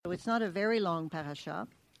So it's not a very long parasha,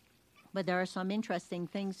 but there are some interesting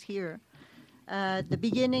things here. At the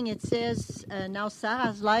beginning, it says, now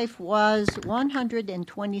Sarah's life was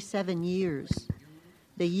 127 years,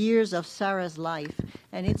 the years of Sarah's life.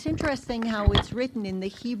 And it's interesting how it's written in the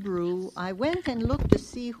Hebrew. I went and looked to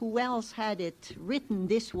see who else had it written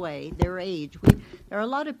this way, their age. There are a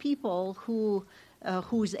lot of people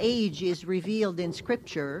whose age is revealed in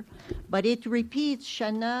Scripture, but it repeats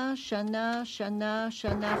Shana, Shana, Shana,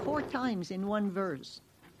 Shana 4 times in one verse.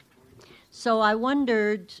 So I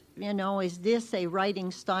wondered, is this a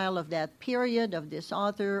writing style of that period, of this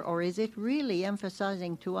author, or is it really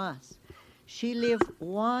emphasizing to us? She lived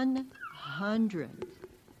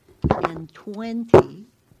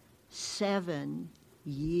 127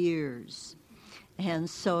 years. And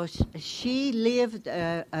so she lived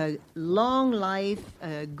a long life,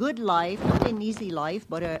 a good life, not an easy life,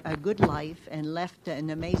 but a good life, and left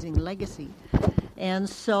an amazing legacy. And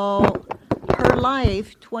so her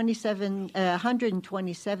life,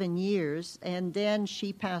 127 years, and then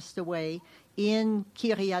she passed away in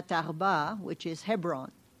Kiryat Arba, which is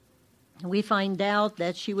Hebron. We find out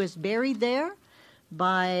that she was buried there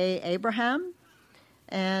by Abraham,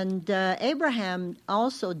 and Abraham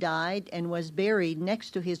also died and was buried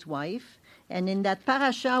next to his wife. And in that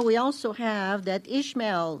parasha, we also have that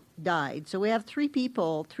Ishmael died. So we have 3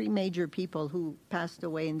 major people who passed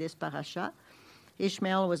away in this parasha.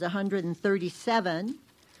 Ishmael was 137,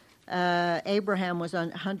 Abraham was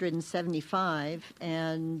 175,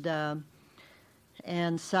 and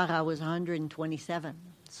Sarah was 127.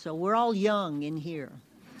 So we're all young in here.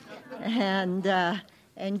 And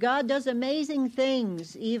God does amazing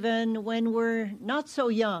things even when we're not so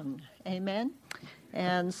young. Amen?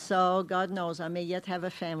 And so God knows I may yet have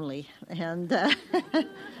a family. And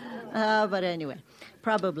but anyway,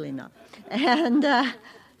 probably not. And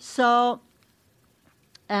so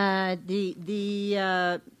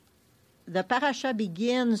the parasha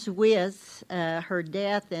begins with her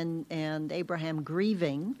death and Abraham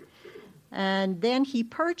grieving. And then he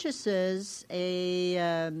purchases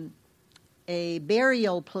a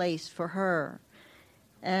burial place for her.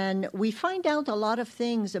 And we find out a lot of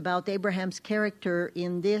things about Abraham's character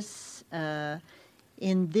in this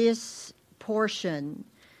portion.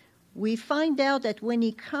 We find out that when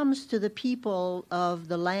he comes to the people of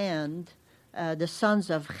the land, the sons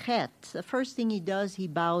of Chet, the first thing he does, he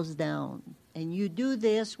bows down. And you do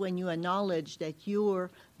this when you acknowledge that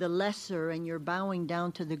you're the lesser and you're bowing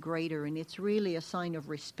down to the greater. And it's really a sign of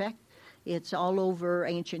respect. It's all over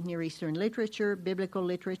ancient Near Eastern literature, biblical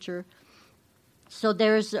literature. So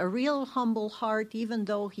there's a real humble heart, even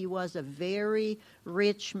though he was a very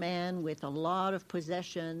rich man with a lot of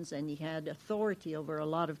possessions and he had authority over a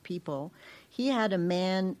lot of people. He had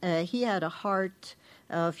a heart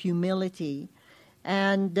of humility.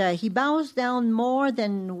 And he bows down more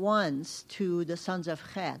than once to the sons of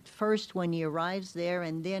Chet. First when he arrives there,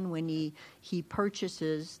 and then when he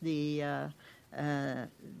purchases the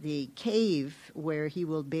cave where he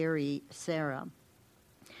will bury Sarah.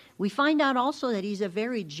 We find out also that he's a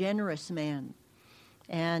very generous man.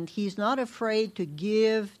 And he's not afraid to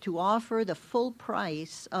offer the full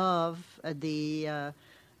price of the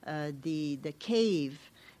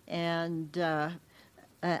cave. And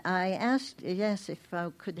I asked, if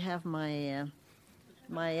I could have my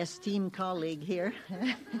esteemed colleague here.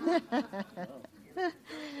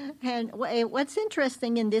 And what's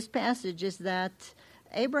interesting in this passage is that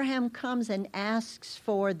Abraham comes and asks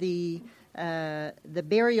for the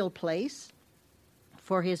burial place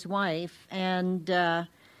for his wife, and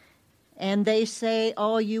they say,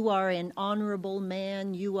 "Oh, you are an honorable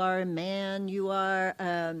man. You are a man. You are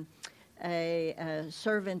a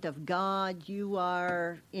servant of God. You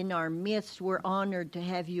are in our midst. We're honored to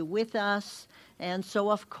have you with us." And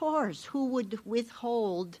so, of course, who would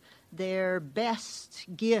withhold their best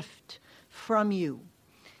gift from you?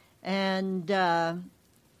 And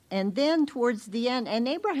then towards the end, and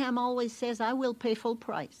Abraham always says, "I will pay full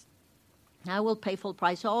price. I will pay full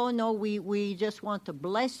price." "Oh, no, we just want to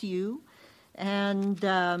bless you." And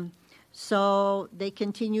so they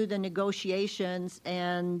continue the negotiations,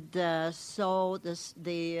 and so the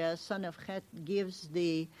son of Chet gives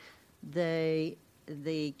the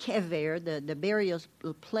kever, the burial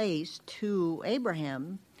place, to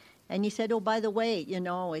Abraham. And he said, "Oh, by the way,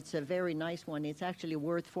 it's a very nice one. It's actually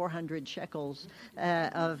worth 400 shekels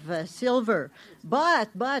of silver. But,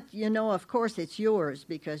 of course, it's yours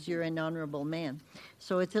because you're an honorable man."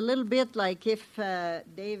 So it's a little bit like if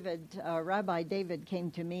Rabbi David came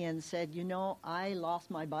to me and said, "I lost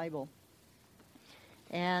my Bible.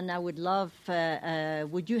 And I would love,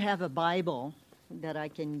 would you have a Bible?" that I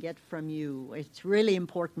can get from you. It's really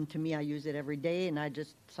important to me. I use it every day, and I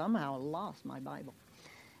just somehow lost my Bible.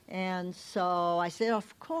 And so I said,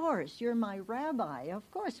 of course, you're my rabbi. Of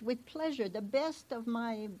course, with pleasure. The best of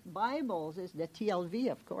my Bibles is the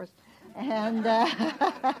TLV, of course. And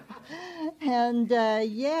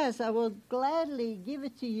yes, I will gladly give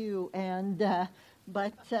it to you. And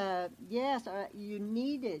but yes, you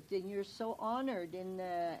need it, and you're so honored, and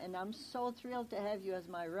I'm so thrilled to have you as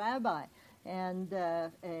my rabbi. And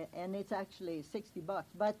it's actually $60,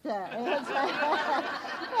 but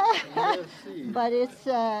it's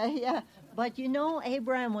yeah. But you know,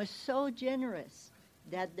 Abraham was so generous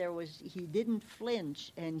that he didn't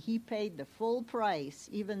flinch, and he paid the full price,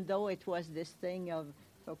 even though it was this thing of,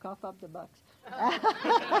 so cough up the bucks.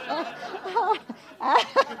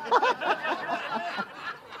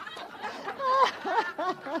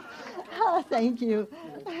 Oh, thank you.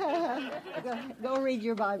 Go read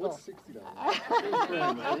your Bible. What's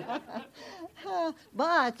 $60?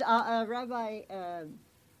 But Rabbi,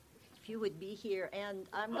 if you would be here, and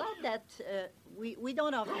I'm glad that we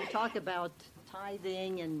don't often talk about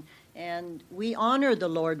tithing, and we honor the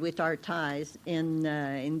Lord with our tithes in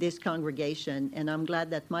this congregation, and I'm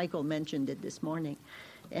glad that Michael mentioned it this morning.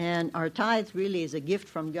 And our tithes really is a gift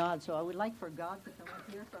from God, so I would like for God to come up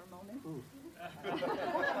here for a moment.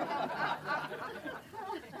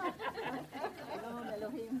 Shalom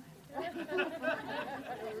Elohim.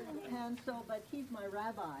 And so, but he's my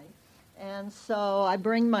rabbi, and so I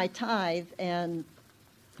bring my tithe, and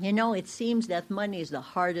you know, it seems that money is the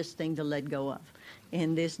hardest thing to let go of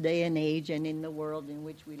in this day and age and in the world in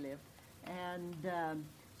which we live. And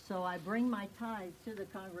so I bring my tithe to the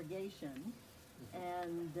congregation,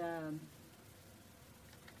 and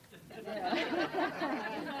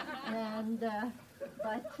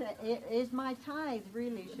is my tithe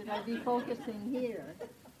really, should I be focusing here,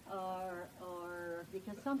 or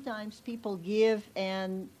because sometimes people give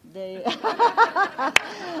and they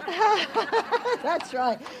that's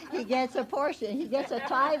right, he gets a portion, he gets a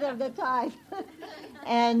tithe of the tithe.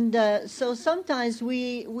 And so sometimes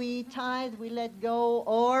we tithe, we let go,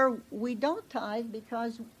 or we don't tithe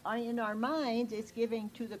because in our minds it's giving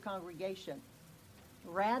to the congregation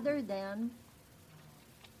rather than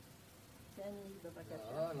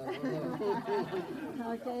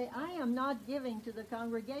okay, I am not giving to the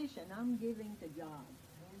congregation, I'm giving to God.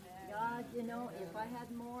 God, you know, if I had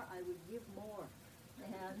more, I would give more.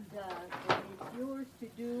 And it's yours to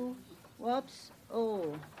do. Whoops.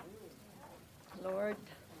 Oh, Lord,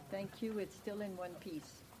 thank you. It's still in one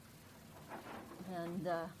piece. And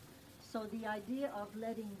so the idea of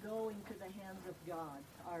letting go into the hands of God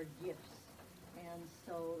are gifts. And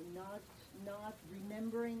so not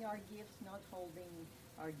remembering our gifts, not holding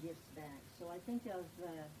our gifts back. So I think of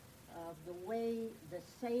the way the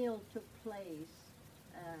sale took place.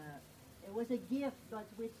 It was a gift, but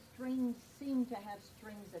with strings, seemed to have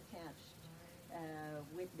strings attached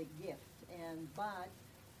with the gift. But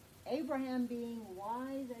Abraham, being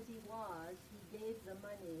wise as he was, he gave the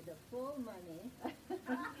money, the full money,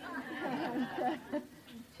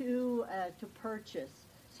 to purchase.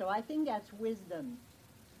 So I think that's wisdom.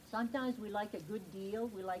 Sometimes we like a good deal,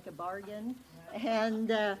 we like a bargain, and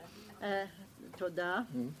toda.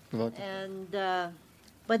 And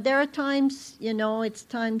but there are times, you know, it's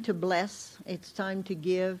time to bless, it's time to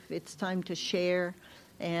give, it's time to share,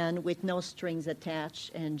 and with no strings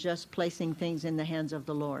attached, and just placing things in the hands of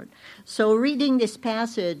the Lord. So reading this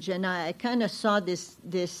passage, and I kind of saw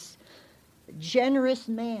this generous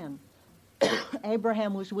man.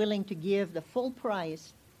 Abraham was willing to give the full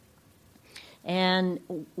price, and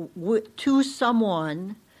to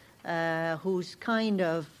someone who's kind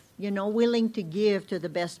of, you know, willing to give to the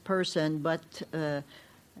best person, but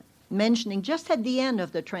mentioning just at the end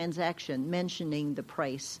of the transaction, mentioning the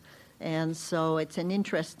price. And so it's an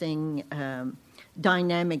interesting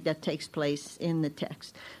dynamic that takes place in the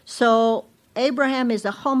text. So Abraham is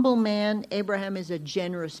a humble man. Abraham is a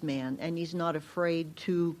generous man, and he's not afraid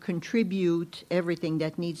to contribute everything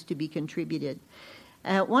that needs to be contributed.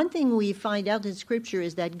 One thing we find out in Scripture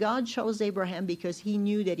is that God chose Abraham because he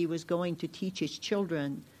knew that he was going to teach his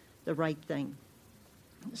children the right thing.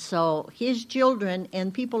 So his children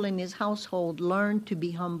and people in his household learned to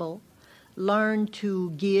be humble, learned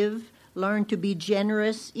to give, learned to be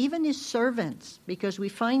generous, even his servants, because we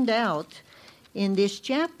find out in this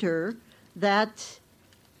chapter that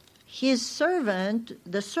his servant,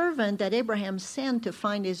 the servant that Abraham sent to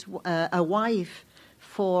find a wife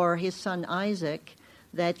for his son Isaac,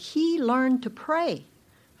 that he learned to pray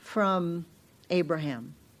from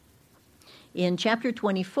Abraham. In chapter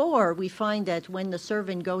 24, we find that when the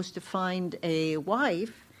servant goes to find a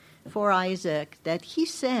wife for Isaac that he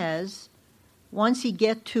says, once he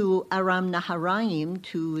get to Aram Naharaim,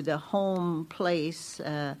 to the home place,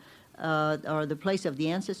 or the place of the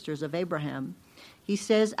ancestors of Abraham, he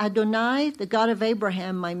says, Adonai, the God of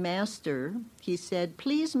Abraham, my master, he said,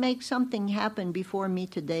 please make something happen before me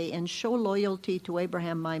today and show loyalty to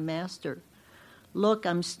Abraham, my master. Look,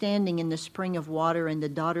 I'm standing in the spring of water, and the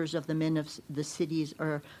daughters of the men of the city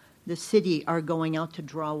are going out to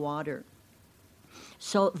draw water.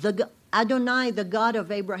 So Adonai, the God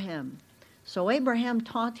of Abraham. So Abraham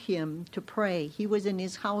taught him to pray. He was in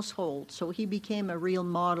his household, so he became a real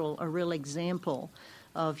model, a real example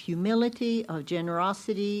of humility, of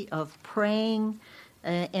generosity, of praying,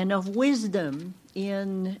 and of wisdom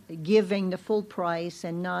in giving the full price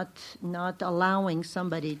and not allowing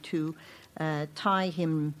somebody to tie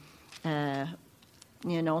him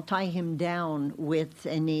down with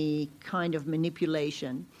any kind of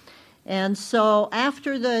manipulation. And so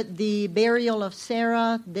after the burial of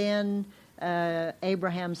Sarah, then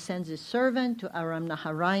Abraham sends his servant to Aram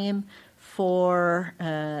Naharaim for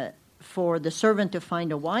the servant to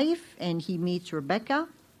find a wife, and he meets Rebekah,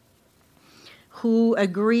 who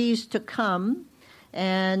agrees to come.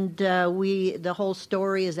 And the whole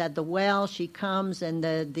story is at the well. She comes, and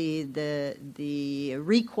the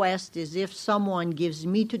request is if someone gives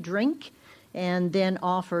me to drink, and then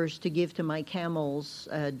offers to give to my camels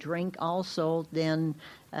drink also, then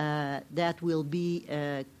that will be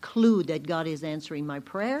a clue that God is answering my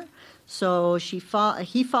prayer. So he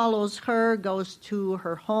follows her, goes to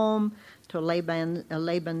her home, to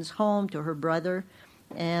Laban's home, to her brother,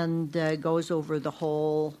 and goes over the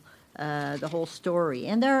whole story.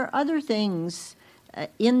 And there are other things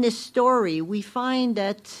in this story. We find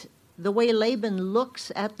that the way Laban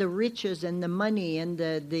looks at the riches and the money and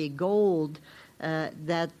the gold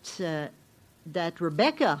that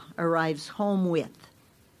Rebekah arrives home with,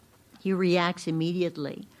 he reacts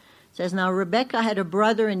immediately. It says, now Rebekah had a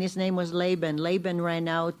brother, and his name was Laban. Laban ran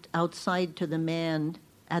outside to the man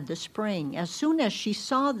at the spring. As soon as he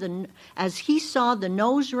saw the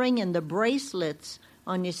nose ring and the bracelets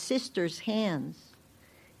on his sister's hands,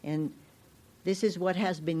 and this is what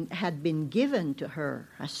had been given to her.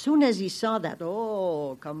 As soon as he saw that,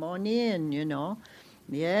 oh, come on in,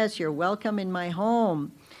 Yes, you're welcome in my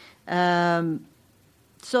home.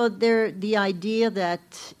 So the idea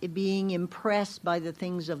that being impressed by the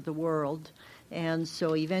things of the world, and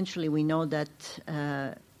so eventually we know that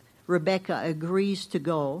Rebekah agrees to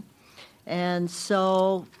go, and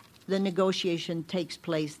so the negotiation takes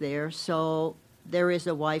place there. So there is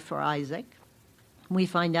a wife for Isaac. We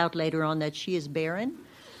find out later on that she is barren,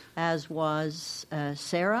 as was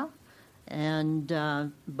Sarah,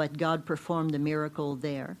 but God performed the miracle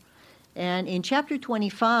there. And in chapter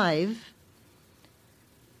 25,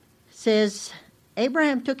 says,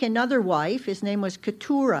 Abraham took another wife. His name was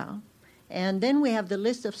Keturah. And then we have the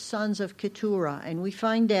list of sons of Keturah, and we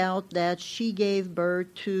find out that she gave birth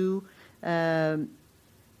to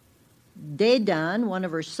Dedan, one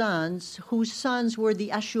of her sons, whose sons were the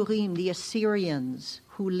Ashurim, the Assyrians,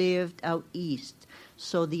 who lived out east.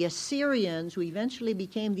 So the Assyrians, who eventually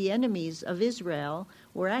became the enemies of Israel,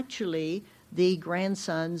 were actually the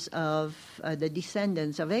grandsons of the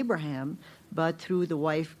descendants of Abraham, but through the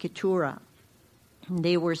wife Keturah.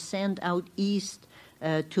 They were sent out east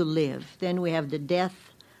to live. Then we have the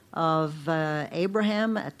death of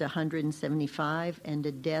Abraham at the 175, and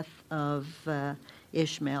the death of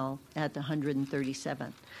Ishmael at the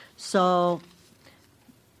 137. So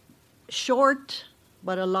short,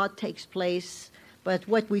 but a lot takes place. But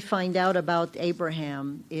what we find out about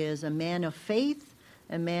Abraham is a man of faith,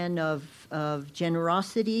 a man of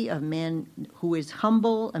generosity, a man who is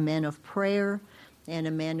humble, a man of prayer, and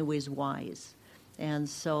a man who is wise. And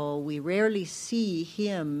so we rarely see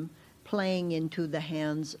him playing into the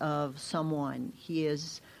hands of someone. He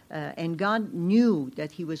is, and God knew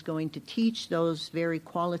that he was going to teach those very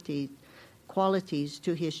qualities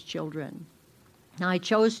to his children. Now I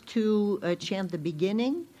chose to chant the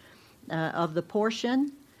beginning of the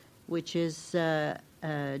portion, which is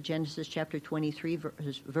Genesis chapter 23,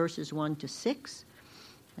 verses 1 to 6.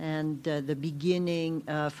 And the beginning,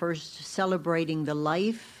 first celebrating the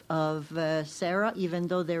life of Sarah, even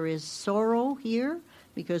though there is sorrow here,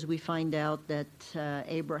 because we find out that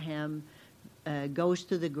Abraham goes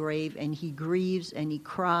to the grave and he grieves and he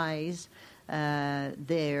cries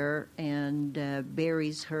there and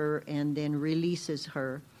buries her and then releases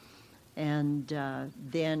her and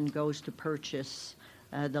then goes to purchase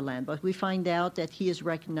the land. But we find out that he is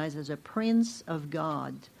recognized as a prince of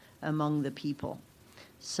God among the people.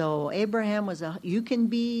 So Abraham was you can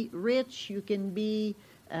be rich, you can be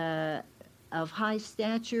of high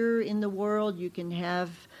stature in the world. You can have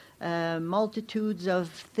multitudes of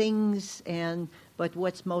things, but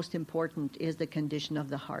what's most important is the condition of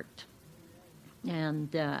the heart. And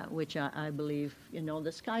which I believe,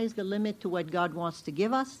 the sky is the limit to what God wants to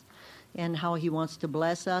give us and how he wants to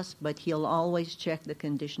bless us, but he'll always check the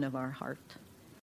condition of our heart.